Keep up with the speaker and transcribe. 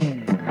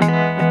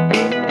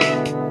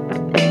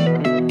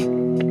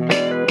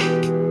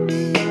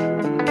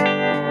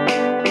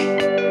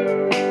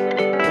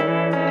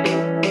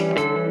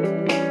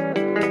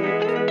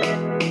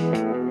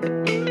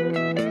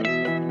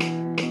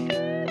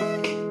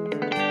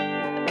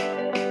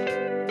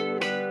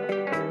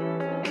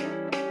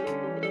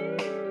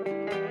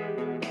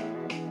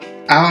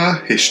Our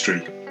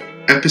History,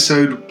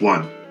 Episode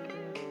 1.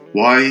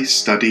 Why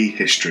Study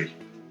History?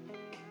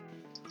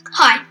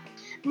 Hi,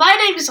 my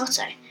name is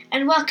Otto,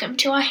 and welcome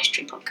to our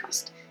history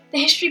podcast. The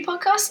history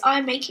podcast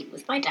I'm making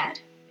with my dad.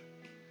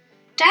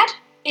 Dad,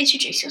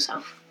 introduce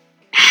yourself.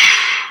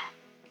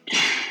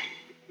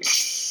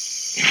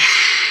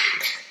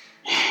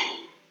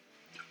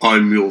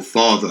 I'm your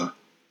father,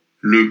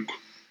 Luke.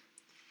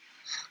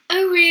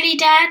 Oh really,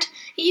 Dad?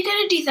 Are you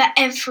going to do that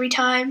every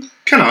time?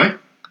 Can I?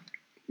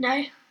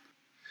 No.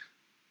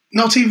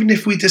 Not even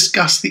if we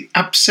discuss the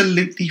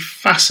absolutely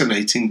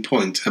fascinating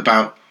point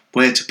about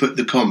where to put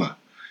the comma.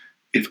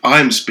 If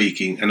I'm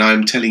speaking and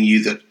I'm telling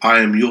you that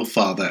I am your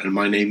father and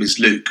my name is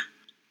Luke,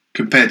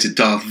 compared to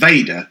Darth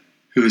Vader,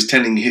 who is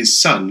telling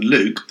his son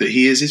Luke that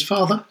he is his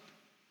father?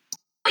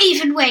 Or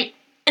even wait,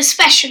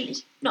 especially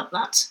not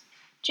that.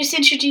 Just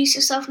introduce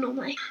yourself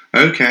normally.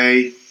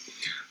 Okay.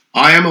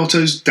 I am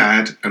Otto's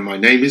dad and my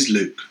name is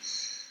Luke.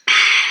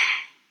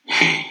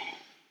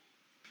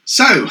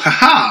 So,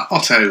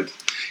 Otto,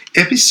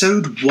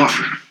 episode 1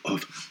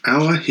 of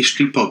our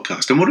history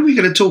podcast. And what are we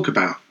going to talk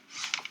about?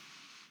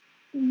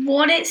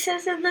 What it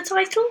says in the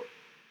title?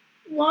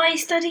 Why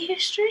study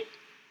history?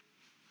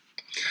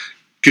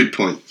 Good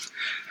point.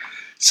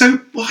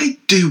 So, why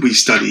do we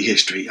study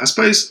history? I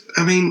suppose,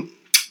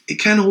 it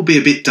can all be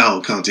a bit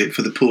dull, can't it,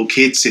 for the poor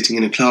kids sitting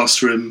in a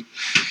classroom.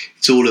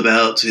 It's all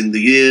about in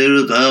the year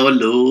of our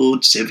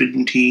Lord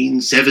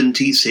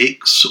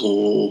 1776,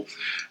 or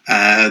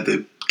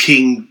the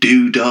King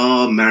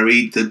Doodah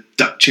married the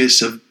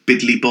Duchess of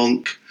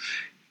Biddlybonk.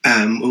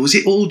 Or was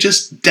it all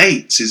just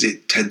dates? Is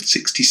it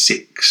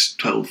 1066,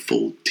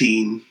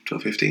 1214,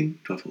 1215,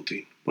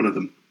 1214? One of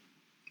them.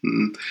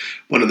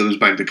 One of them was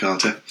Magna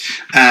Carta.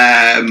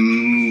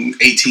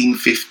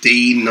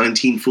 1815,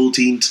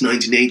 1914 to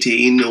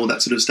 1918, all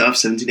that sort of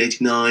stuff,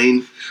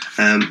 1789.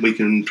 We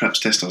can perhaps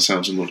test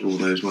ourselves on what all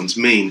those ones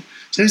mean.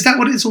 So is that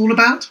what it's all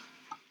about?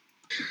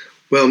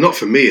 Well, not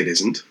for me it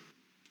isn't.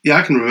 Yeah,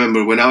 I can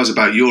remember when I was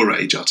about your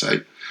age,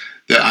 Otto,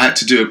 that I had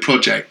to do a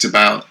project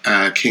about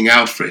King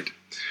Alfred.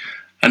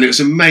 And it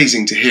was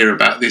amazing to hear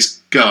about this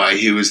guy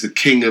who was the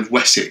King of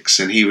Wessex,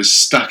 and he was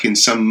stuck in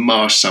some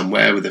marsh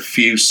somewhere with a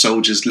few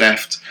soldiers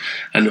left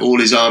and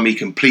all his army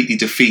completely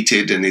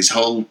defeated and his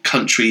whole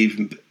country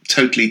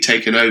totally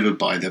taken over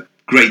by the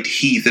great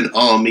heathen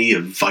army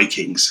of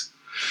Vikings.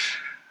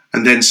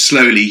 And then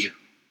slowly,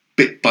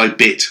 bit by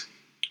bit,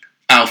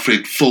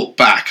 Alfred fought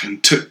back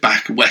and took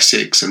back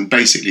Wessex and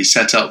basically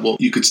set up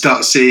what you could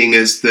start seeing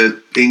as the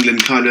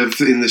England kind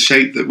of in the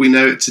shape that we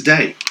know it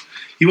today.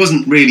 He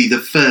wasn't really the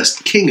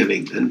first king of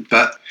England,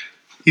 but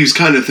he was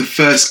kind of the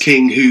first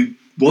king who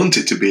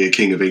wanted to be a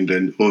king of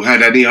England or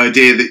had any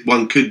idea that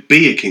one could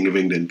be a king of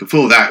England.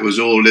 Before that, it was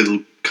all little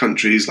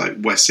countries like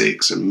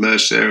Wessex and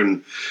Mercia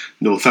and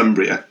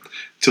Northumbria,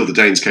 till the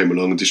Danes came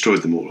along and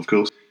destroyed them all, of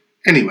course.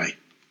 Anyway,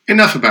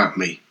 enough about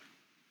me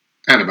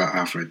and about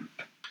Alfred.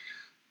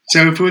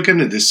 So if we're going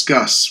to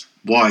discuss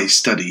why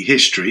study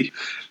history,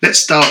 let's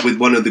start with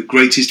one of the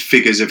greatest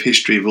figures of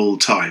history of all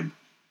time,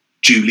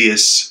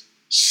 Julius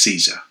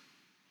Caesar.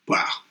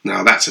 Wow,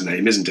 now that's a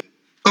name, isn't it?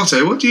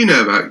 Otto, what do you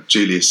know about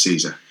Julius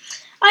Caesar?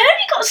 I know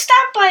he got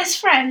stabbed by his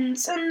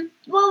friends, and,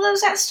 well, there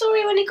was that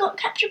story when he got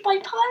captured by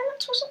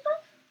pirates, wasn't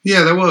there?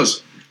 Yeah, there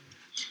was.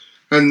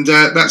 And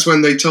that's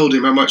when they told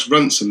him how much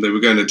ransom they were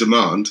going to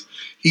demand.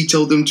 He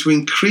told them to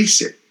increase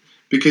it,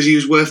 because he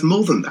was worth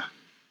more than that.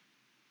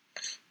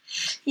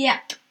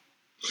 Yep.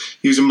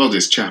 He was a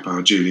modest chap,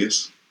 our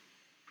Julius.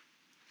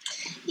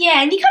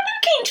 Yeah, and he kind of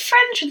became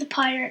friends with the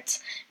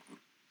pirates.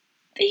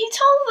 But he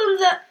told them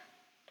that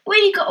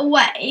when he got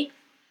away,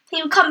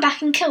 he would come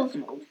back and kill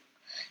them all.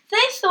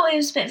 They thought it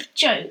was a bit of a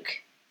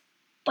joke,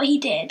 but he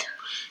did.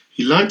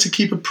 He liked to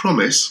keep a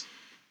promise.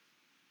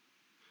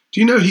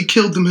 Do you know he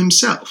killed them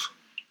himself?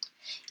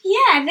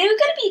 Yeah, they were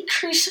going to be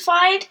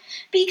crucified,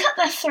 but he cut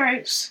their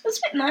throats. It was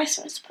a bit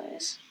nicer, I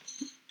suppose.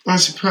 I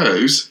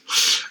suppose.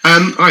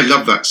 I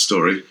love that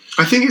story.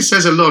 I think it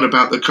says a lot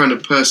about the kind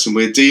of person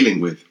we're dealing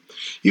with.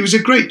 He was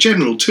a great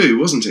general too,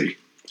 wasn't he?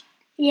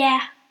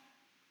 Yeah.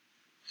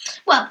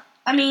 Well,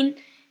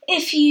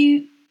 if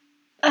you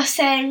are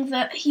saying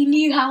that he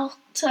knew how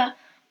to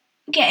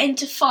get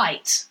into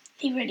fights,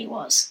 he really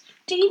was.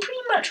 Did he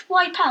pretty much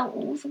wipe out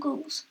all the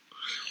Gauls?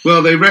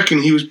 Well, they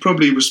reckon he was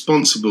probably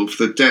responsible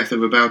for the death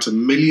of about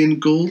 1 million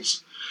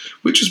Gauls,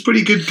 which was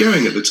pretty good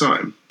going at the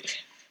time.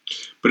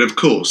 But of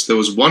course, there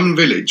was one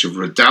village of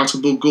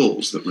redoubtable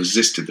Gauls that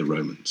resisted the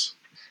Romans.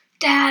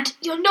 Dad,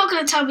 you're not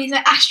going to tell me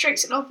that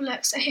Asterix and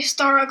Obelix are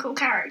historical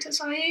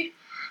characters, are you?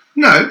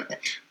 No,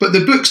 but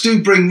the books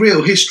do bring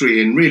real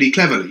history in really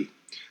cleverly.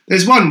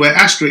 There's one where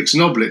Asterix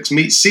and Obelix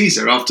meet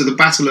Caesar after the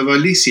Battle of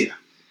Alesia.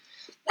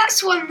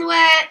 That's one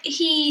where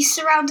he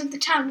surrounded the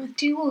town with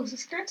 2 walls,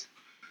 isn't it?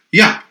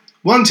 Yeah,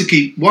 one to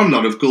keep one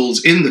lot of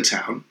Gauls in the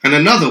town and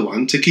another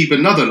one to keep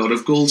another lot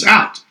of Gauls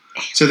out,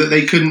 so that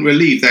they couldn't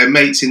relieve their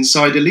mates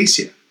inside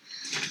Alesia.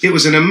 It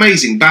was an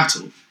amazing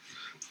battle.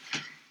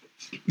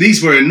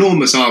 These were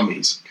enormous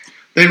armies.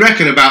 They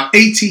reckon about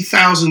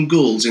 80,000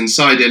 Gauls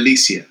inside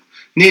Alesia.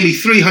 nearly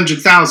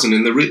 300,000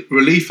 in the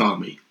relief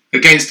army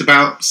against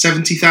about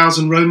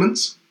 70,000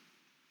 Romans.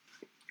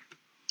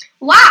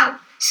 Wow,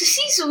 so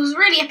Caesar was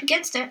really up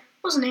against it,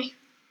 wasn't he?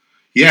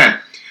 Yeah,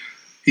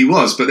 he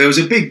was, but there was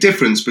a big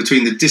difference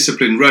between the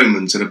disciplined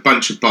Romans and a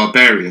bunch of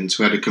barbarians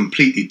who had a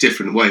completely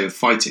different way of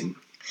fighting.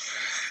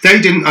 They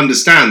didn't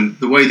understand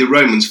the way the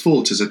Romans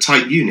fought as a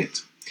tight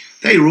unit.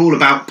 They were all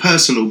about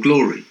personal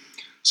glory,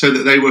 so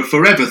that they were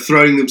forever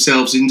throwing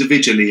themselves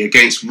individually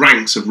against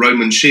ranks of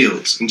Roman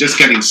shields and just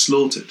getting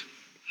slaughtered.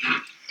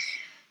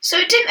 So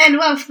it didn't end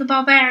well for the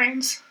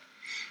barbarians.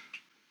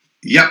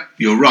 Yep,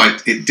 you're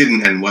right, it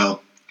didn't end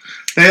well.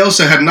 They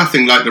also had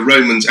nothing like the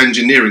Romans'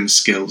 engineering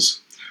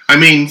skills. I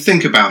mean,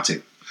 think about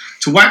it.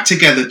 To whack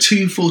together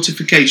 2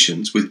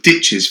 fortifications with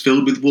ditches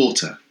filled with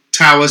water,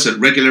 towers at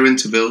regular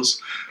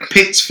intervals,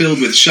 pits filled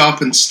with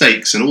sharpened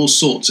stakes and all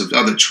sorts of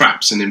other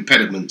traps and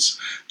impediments,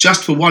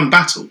 just for one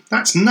battle,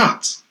 that's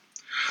nuts.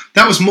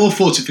 That was more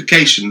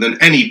fortification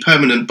than any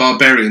permanent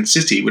barbarian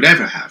city would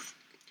ever have.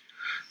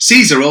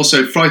 Caesar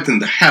also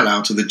frightened the hell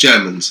out of the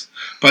Germans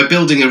by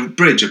building a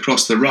bridge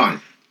across the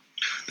Rhine.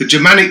 The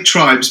Germanic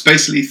tribes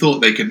basically thought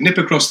they could nip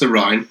across the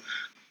Rhine,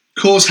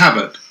 cause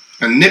havoc,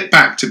 and nip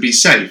back to be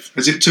safe,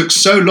 as it took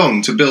so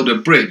long to build a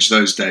bridge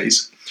those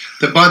days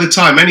that by the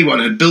time anyone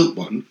had built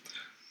one,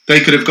 they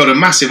could have got a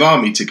massive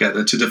army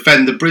together to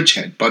defend the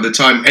bridgehead by the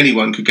time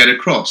anyone could get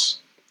across.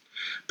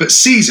 But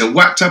Caesar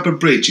whacked up a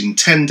bridge in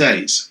 10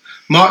 days,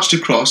 marched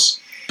across,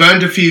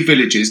 burned a few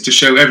villages to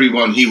show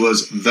everyone he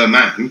was the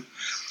man,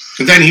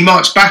 and then he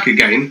marched back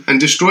again and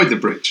destroyed the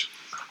bridge.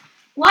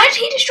 Why did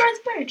he destroy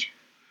the bridge?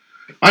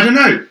 I don't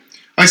know.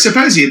 I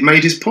suppose he had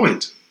made his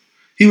point.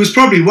 He was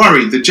probably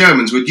worried the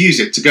Germans would use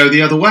it to go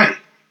the other way.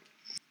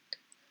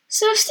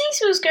 So if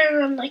Caesar was going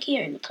around like he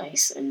owned the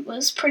place and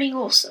was pretty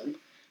awesome,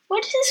 why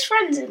did his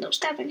friends end up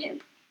stabbing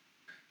him?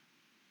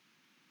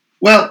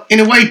 Well, in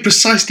a way,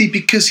 precisely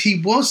because he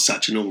was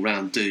such an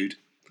all-round dude.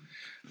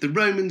 The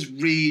Romans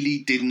really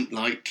didn't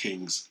like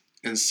kings,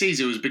 and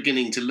Caesar was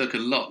beginning to look a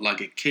lot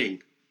like a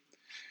king.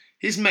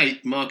 His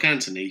mate, Mark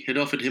Antony, had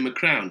offered him a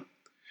crown,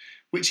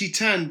 which he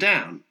turned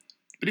down.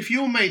 But if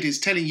your mate is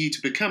telling you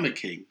to become a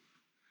king,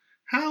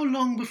 how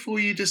long before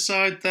you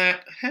decide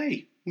that,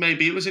 hey,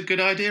 maybe it was a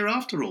good idea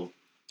after all?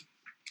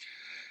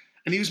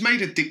 And he was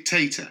made a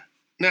dictator.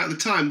 Now, at the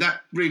time,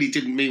 that really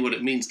didn't mean what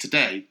it means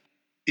today.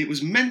 It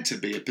was meant to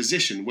be a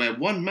position where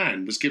one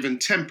man was given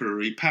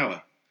temporary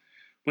power,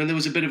 when there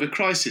was a bit of a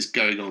crisis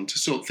going on to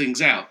sort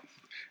things out,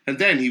 and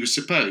then he was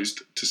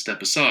supposed to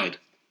step aside.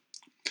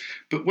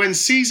 But when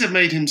Caesar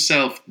made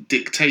himself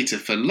dictator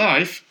for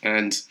life,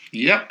 and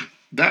yep,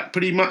 that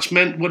pretty much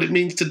meant what it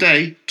means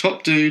today,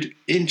 top dude,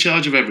 in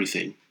charge of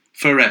everything,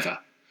 forever.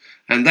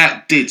 And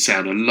that did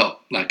sound a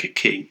lot like a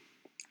king.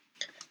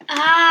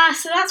 Ah,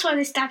 so that's why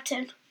they stabbed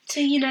him,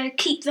 to,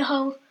 keep the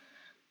whole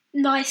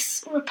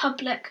nice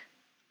republic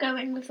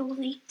going with all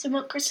the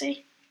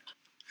democracy.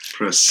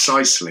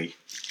 Precisely.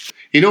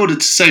 In order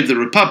to save the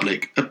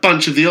republic, a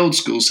bunch of the old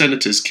school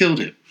senators killed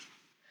him.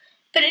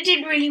 But it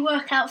didn't really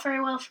work out very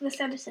well for the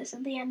senators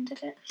at the end,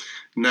 did it?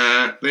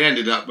 Nah, they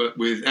ended up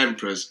with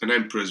emperors, and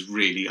emperors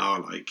really are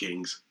like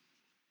kings.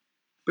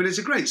 But it's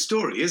a great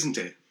story, isn't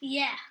it?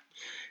 Yeah.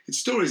 It's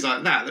stories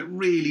like that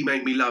really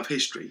make me love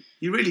history.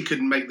 You really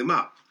couldn't make them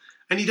up.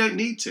 And you don't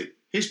need to.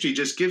 History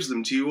just gives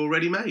them to you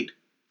already made.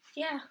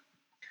 Yeah.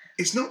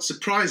 It's not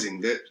surprising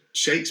that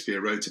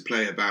Shakespeare wrote a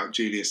play about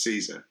Julius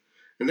Caesar,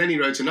 and then he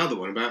wrote another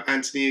one about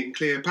Antony and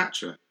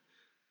Cleopatra,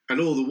 and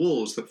all the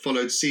wars that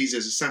followed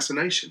Caesar's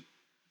assassination.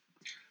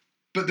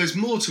 But there's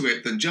more to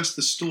it than just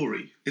the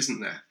story,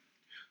 isn't there?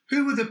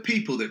 Who were the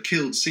people that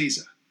killed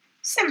Caesar?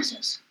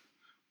 Senators.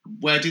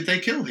 Where did they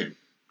kill him?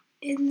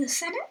 In the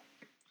Senate.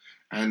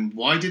 And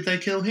why did they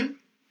kill him?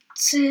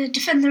 To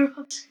defend the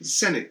Republic.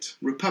 Senate,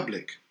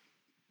 Republic.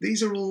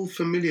 These are all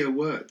familiar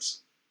words.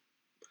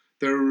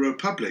 There are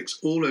republics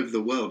all over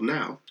the world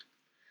now,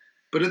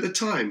 but at the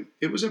time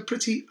it was a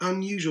pretty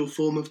unusual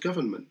form of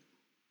government.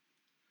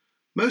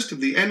 Most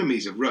of the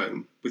enemies of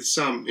Rome, with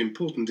some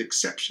important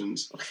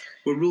exceptions,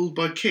 were ruled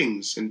by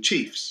kings and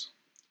chiefs.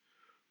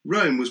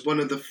 Rome was one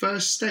of the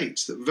first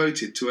states that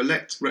voted to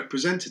elect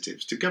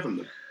representatives to govern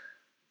them.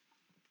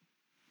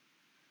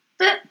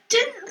 But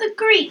didn't the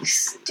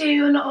Greeks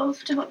do a lot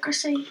of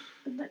democracy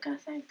and that kind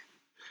of thing?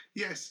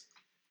 Yes.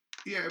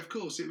 Yeah, of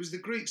course. It was the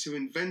Greeks who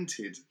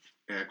invented,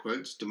 air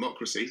quotes,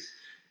 democracy.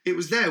 It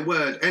was their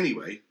word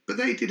anyway, but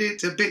they did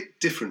it a bit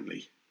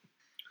differently.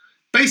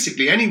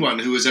 Basically, anyone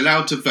who was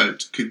allowed to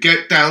vote could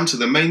get down to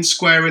the main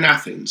square in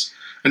Athens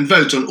and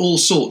vote on all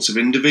sorts of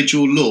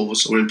individual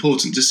laws or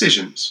important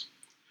decisions.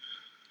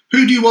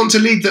 Who do you want to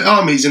lead the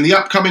armies in the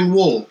upcoming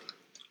war?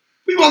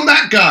 We want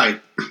that guy.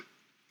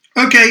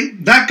 Okay,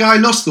 that guy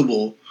lost the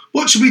war.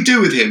 What should we do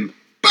with him?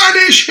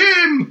 Banish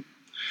him!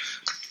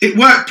 It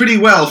worked pretty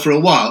well for a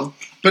while,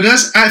 but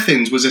as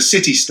Athens was a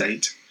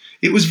city-state,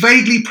 it was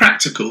vaguely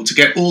practical to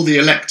get all the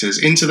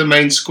electors into the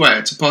main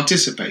square to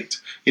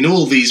participate in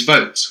all these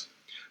votes.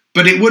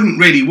 But it wouldn't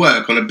really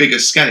work on a bigger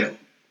scale.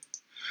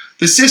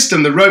 The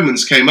system the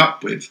Romans came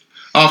up with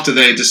after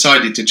they had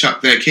decided to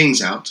chuck their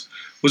kings out,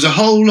 was a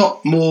whole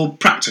lot more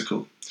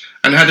practical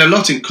and had a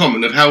lot in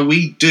common of how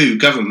we do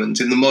government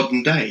in the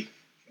modern day.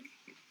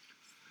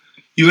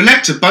 You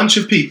elect a bunch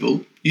of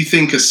people you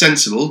think are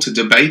sensible to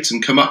debate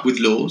and come up with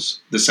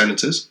laws, the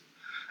senators,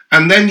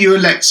 and then you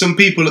elect some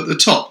people at the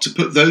top to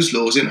put those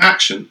laws in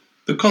action,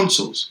 the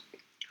consuls.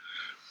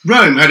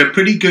 Rome had a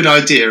pretty good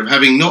idea of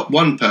having not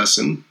one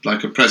person,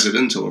 like a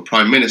president or a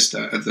prime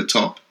minister, at the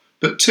top,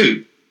 but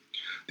two.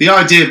 The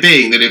idea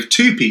being that if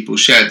two people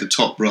shared the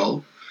top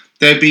role,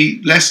 they'd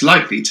be less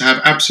likely to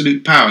have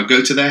absolute power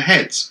go to their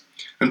heads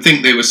and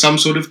think they were some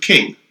sort of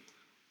king.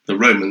 The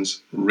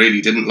Romans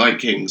really didn't like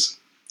kings,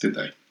 did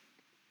they?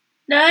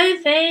 No,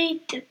 they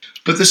didn't.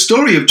 But the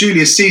story of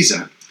Julius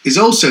Caesar is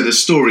also the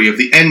story of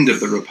the end of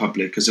the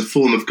Republic as a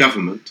form of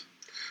government.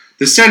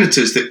 The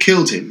senators that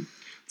killed him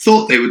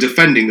thought they were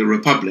defending the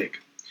Republic,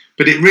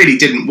 but it really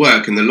didn't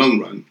work in the long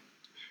run.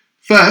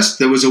 First,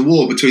 there was a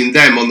war between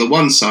them on the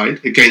one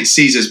side against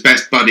Caesar's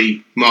best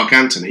buddy, Mark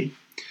Antony,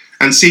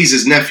 and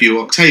Caesar's nephew,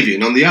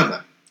 Octavian, on the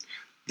other.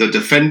 The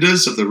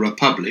defenders of the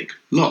Republic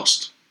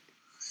lost.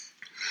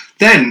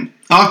 Then,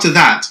 after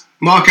that,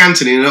 Mark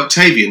Antony and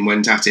Octavian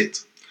went at it.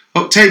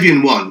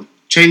 Octavian won,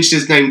 changed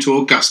his name to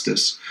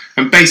Augustus,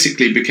 and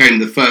basically became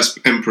the first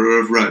emperor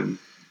of Rome.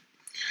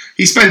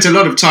 He spent a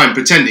lot of time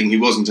pretending he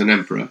wasn't an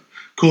emperor,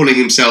 calling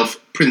himself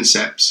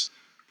princeps,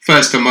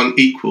 first among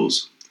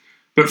equals.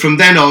 But from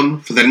then on,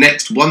 for the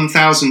next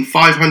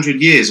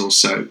 1,500 years or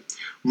so,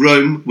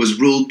 Rome was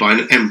ruled by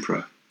an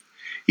emperor.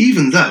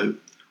 Even though,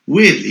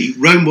 weirdly,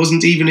 Rome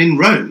wasn't even in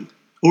Rome,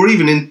 or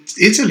even in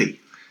Italy.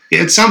 It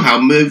had somehow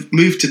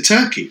moved to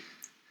Turkey.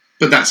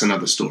 But that's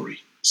another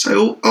story.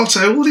 So,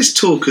 Otto, all this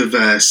talk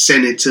of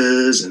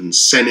senators and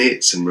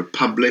senates and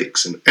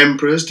republics and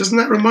emperors, doesn't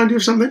that remind you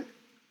of something?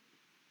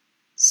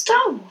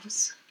 Star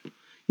Wars.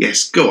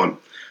 Yes, go on.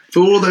 For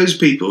all those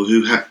people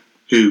who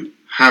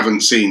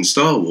haven't seen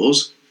Star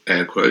Wars,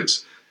 air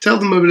quotes, tell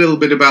them a little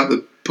bit about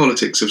the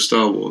politics of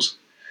Star Wars.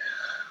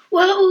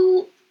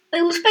 Well,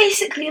 it was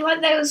basically like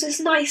there was this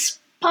nice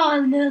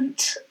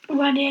parliament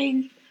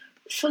running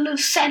full of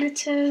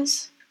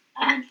senators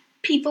and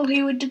people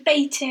who were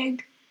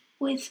debating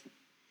with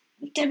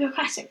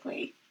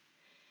democratically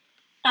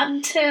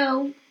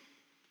until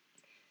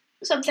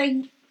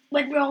something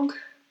went wrong,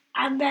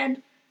 and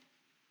then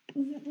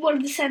one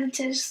of the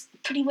senators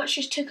pretty much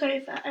just took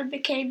over and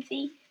became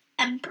the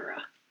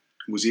emperor.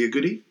 Was he a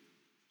goodie?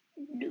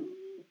 No.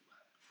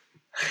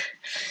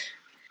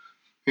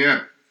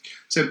 Yeah.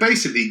 So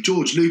basically,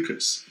 George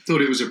Lucas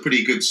thought it was a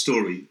pretty good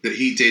story that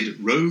he did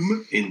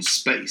Rome in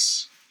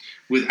space,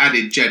 with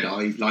added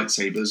Jedi,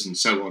 lightsabers and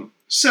so on.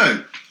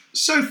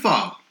 So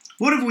far,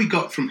 what have we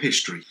got from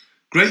history?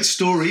 Great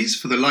stories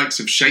for the likes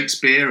of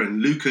Shakespeare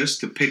and Lucas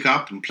to pick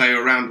up and play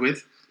around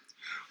with.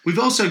 We've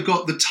also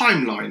got the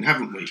timeline,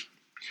 haven't we?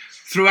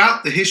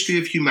 Throughout the history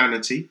of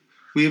humanity,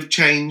 we have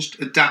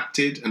changed,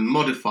 adapted and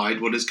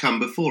modified what has come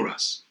before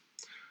us.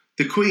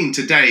 The Queen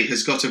today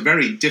has got a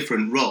very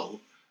different role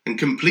and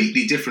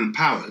completely different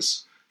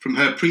powers from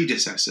her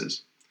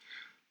predecessors.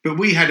 But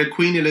we had a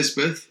Queen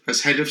Elizabeth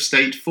as head of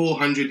state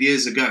 400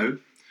 years ago,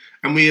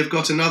 and we have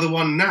got another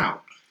one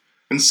now.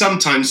 And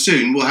sometime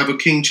soon we'll have a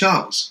King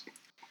Charles.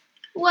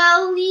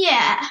 Well,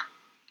 yeah,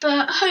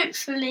 but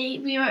hopefully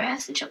we won't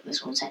have to chop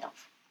this one's head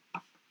off.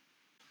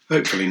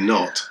 Hopefully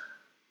not.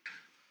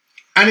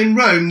 And in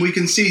Rome we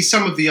can see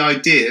some of the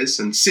ideas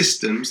and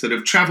systems that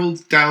have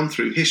travelled down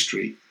through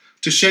history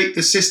to shape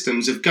the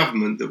systems of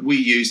government that we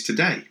use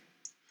today.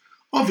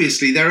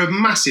 Obviously there are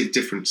massive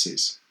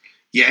differences.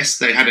 Yes,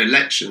 they had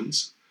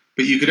elections,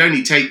 but you could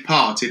only take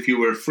part if you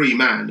were a free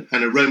man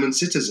and a Roman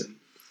citizen.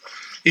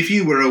 If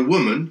you were a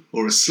woman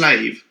or a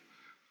slave,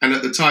 and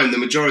at the time the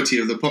majority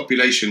of the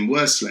population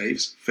were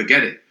slaves,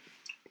 forget it.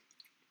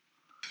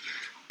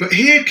 But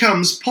here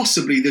comes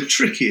possibly the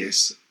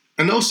trickiest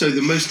and also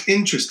the most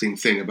interesting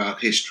thing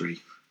about history.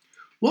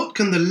 What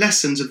can the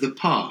lessons of the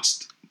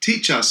past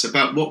teach us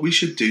about what we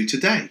should do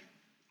today?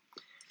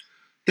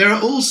 There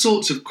are all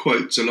sorts of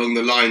quotes along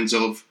the lines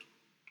of,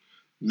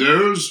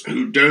 "Those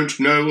who don't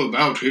know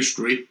about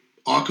history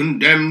are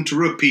condemned to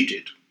repeat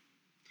it."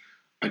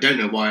 I don't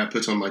know why I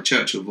put on my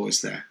Churchill voice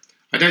there.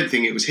 I don't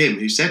think it was him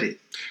who said it.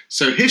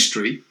 So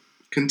history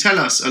can tell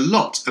us a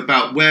lot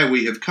about where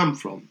we have come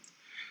from,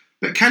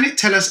 but can it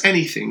tell us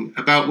anything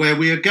about where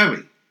we are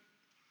going?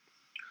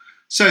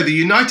 So the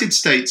United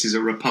States is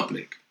a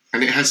republic,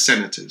 and it has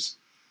senators.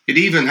 It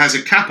even has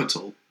a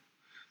capital.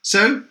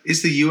 So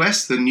is the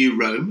US the new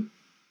Rome?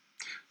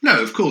 No,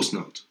 of course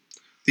not.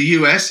 The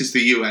US is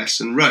the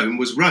US, and Rome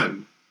was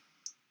Rome.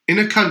 In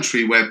a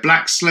country where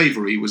black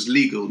slavery was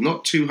legal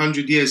not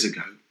 200 years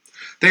ago,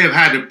 they have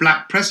had a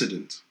black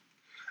president,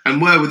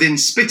 and were within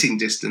spitting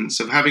distance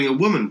of having a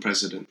woman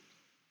president.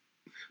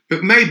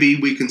 But maybe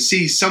we can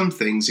see some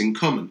things in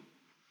common.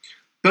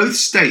 Both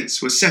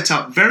states were set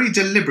up very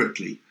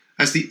deliberately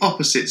as the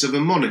opposites of a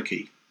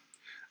monarchy,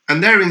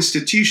 and their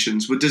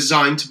institutions were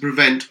designed to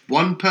prevent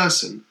one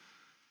person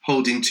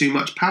holding too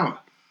much power.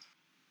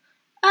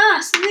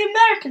 Ah, so the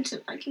Americans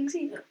don't like King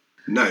Caesar.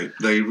 No,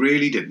 they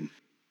really didn't.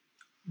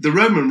 The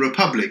Roman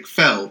Republic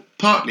fell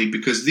partly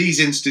because these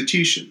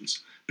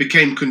institutions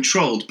became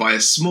controlled by a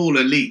small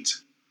elite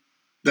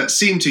that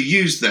seemed to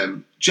use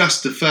them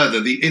just to further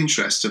the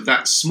interests of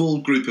that small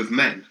group of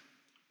men.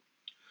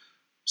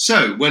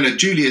 So, when a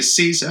Julius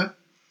Caesar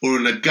or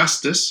an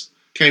Augustus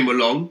came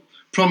along,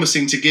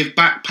 promising to give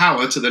back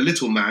power to the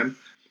little man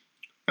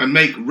and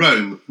make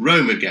Rome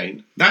Rome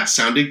again, that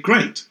sounded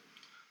great.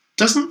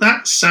 Doesn't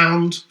that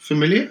sound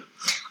familiar?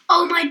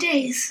 Oh my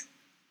days,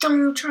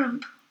 Donald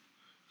Trump.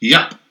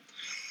 Yup.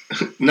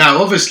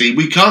 Now, obviously,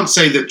 we can't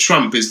say that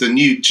Trump is the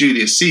new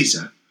Julius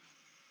Caesar.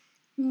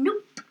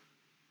 Nope.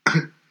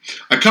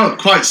 I can't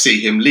quite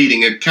see him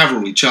leading a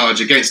cavalry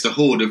charge against a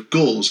horde of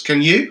Gauls,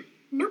 can you?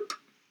 Nope.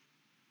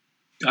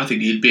 I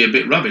think he'd be a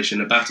bit rubbish in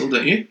a battle,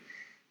 don't you?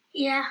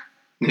 Yeah.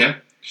 Yeah?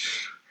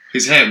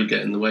 His hair would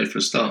get in the way for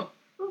a start.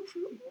 No,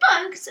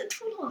 because it'd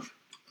fall off.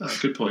 Ah,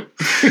 good point.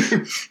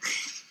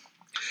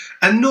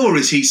 And nor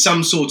is he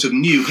some sort of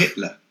new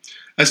Hitler,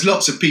 as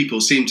lots of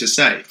people seem to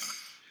say.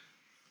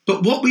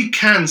 But what we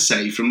can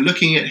say from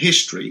looking at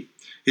history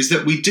is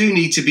that we do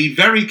need to be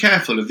very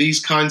careful of these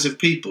kinds of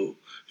people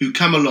who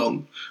come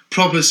along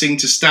promising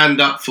to stand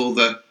up for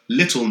the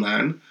little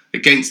man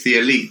against the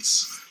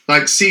elites,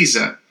 like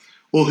Caesar,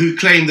 or who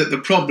claim that the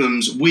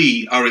problems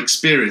we are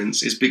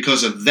experiencing is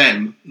because of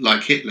them,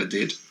 like Hitler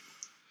did.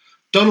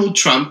 Donald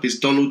Trump is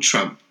Donald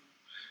Trump.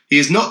 He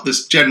is not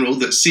the general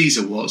that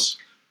Caesar was,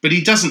 but he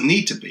doesn't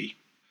need to be.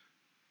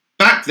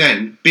 Back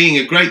then, being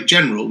a great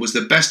general was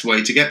the best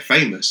way to get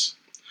famous.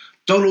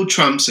 Donald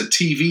Trump's a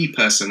TV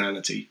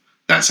personality.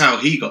 That's how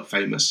he got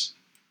famous.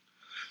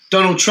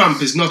 Donald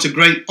Trump is not a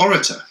great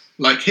orator,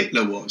 like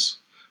Hitler was,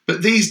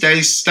 but these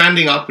days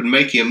standing up and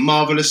making a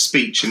marvellous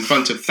speech in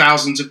front of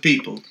thousands of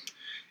people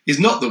is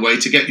not the way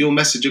to get your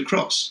message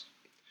across.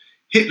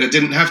 Hitler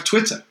didn't have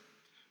Twitter,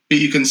 but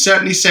you can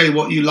certainly say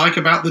what you like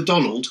about the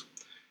Donald.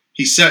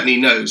 He certainly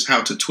knows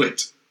how to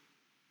twit.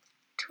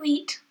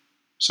 Tweet.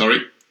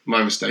 Sorry,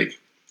 my mistake.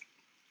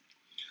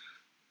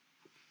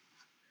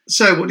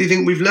 So, what do you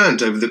think we've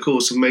learned over the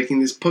course of making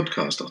this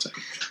podcast, Otto?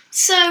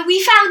 So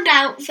we found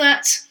out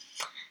that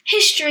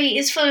history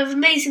is full of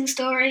amazing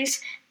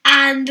stories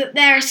and that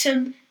there are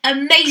some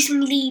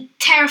amazingly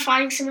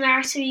terrifying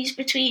similarities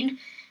between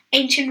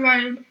ancient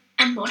Rome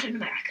and modern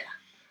America.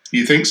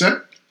 You think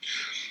so?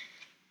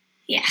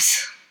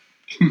 Yes.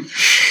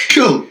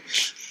 Cool.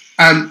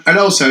 And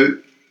also,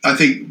 I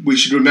think we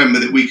should remember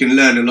that we can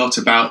learn a lot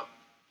about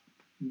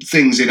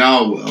things in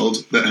our world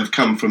that have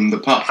come from the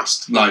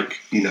past, like,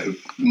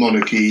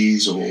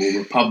 monarchies or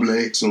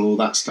republics and all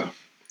that stuff.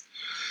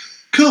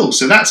 Cool,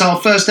 so that's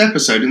our first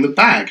episode in the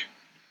bag.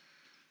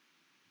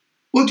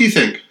 What do you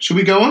think? Shall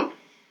we go on?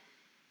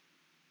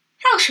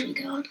 How shall we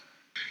go on?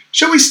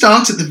 Shall we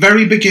start at the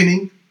very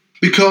beginning?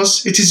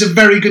 Because it is a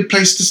very good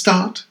place to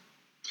start.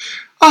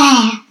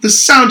 Ah, the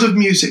sound of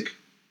music.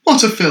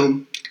 What a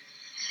film.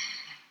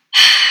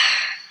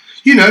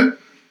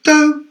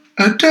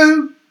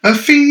 Do, a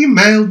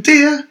female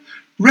deer,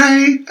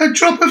 Ray, a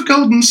drop of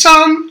golden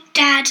sun.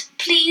 Dad,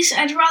 please,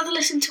 I'd rather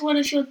listen to one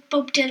of your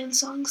Bob Dylan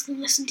songs than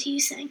listen to you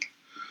sing.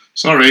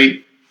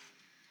 Sorry.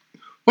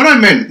 What I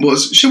meant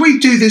was, shall we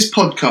do this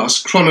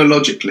podcast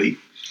chronologically,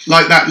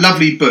 like that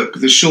lovely book,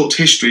 The Short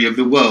History of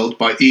the World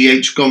by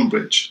E.H.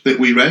 Gombrich, that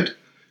we read?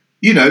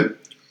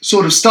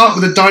 Sort of start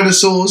with the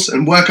dinosaurs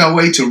and work our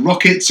way to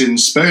rockets in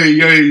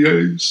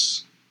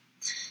space.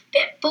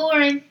 Bit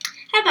boring.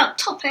 How about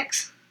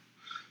topics?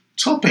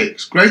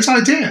 Topics? Great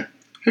idea.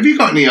 Have you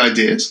got any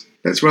ideas?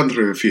 Let's run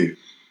through a few.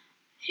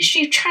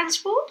 History of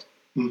transport?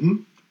 Mm-hmm.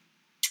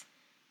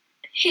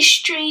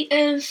 History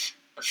of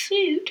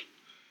food?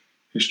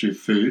 History of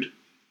food.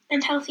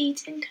 And healthy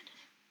eating.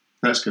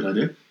 That's a good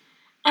idea.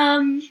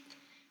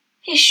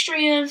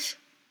 History of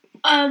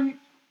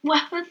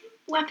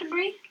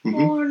weaponry,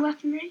 war and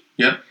weaponry.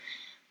 Yeah.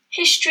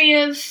 History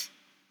of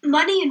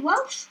money and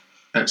wealth.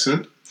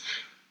 Excellent.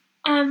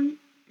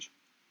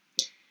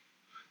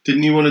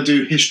 Didn't you want to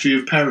do history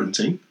of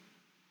parenting?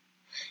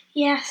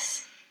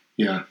 Yes.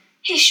 Yeah.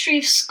 History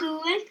of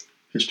schooling.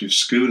 History of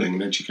schooling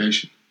and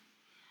education.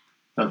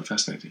 That would be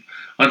fascinating.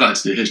 I'd like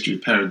to do history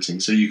of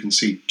parenting so you can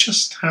see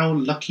just how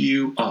lucky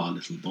you are,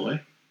 little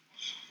boy.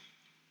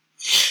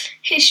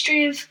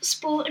 History of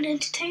sport and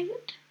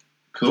entertainment.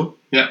 Cool.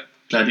 Yeah.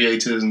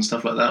 Gladiators and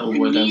stuff like that, all the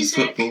way down to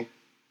football.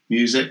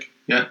 Music.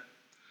 Yeah.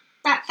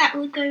 That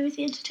would go with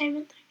the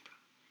entertainment thing.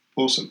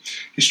 Awesome.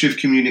 History of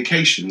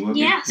communication, won't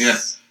we? Yes. Yeah.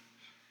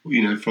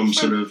 From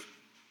sort of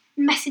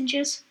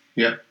messengers.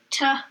 Yeah.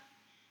 To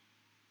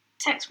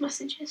text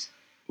messages.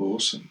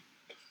 Awesome.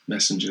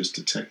 Messengers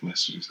to text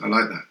messages. I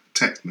like that.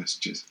 Text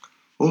messages.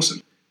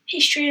 Awesome.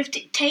 History of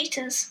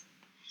dictators.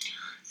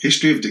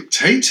 History of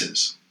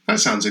dictators? That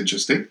sounds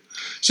interesting.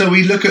 So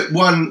we look at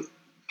one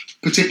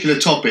particular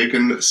topic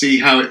and see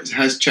how it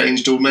has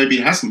changed or maybe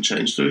hasn't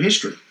changed through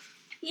history.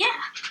 Yeah.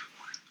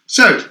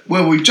 So,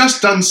 we've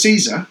just done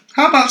Caesar.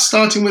 How about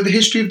starting with the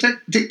history of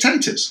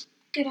dictators?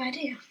 Good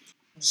idea.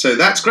 So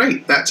that's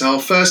great. That's our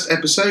first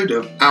episode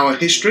of Our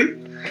History.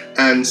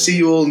 and see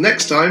you all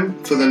next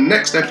time for the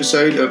next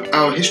episode of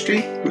Our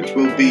History, which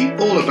will be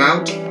all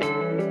about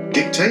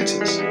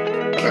dictators.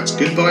 That's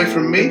goodbye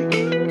from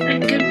me.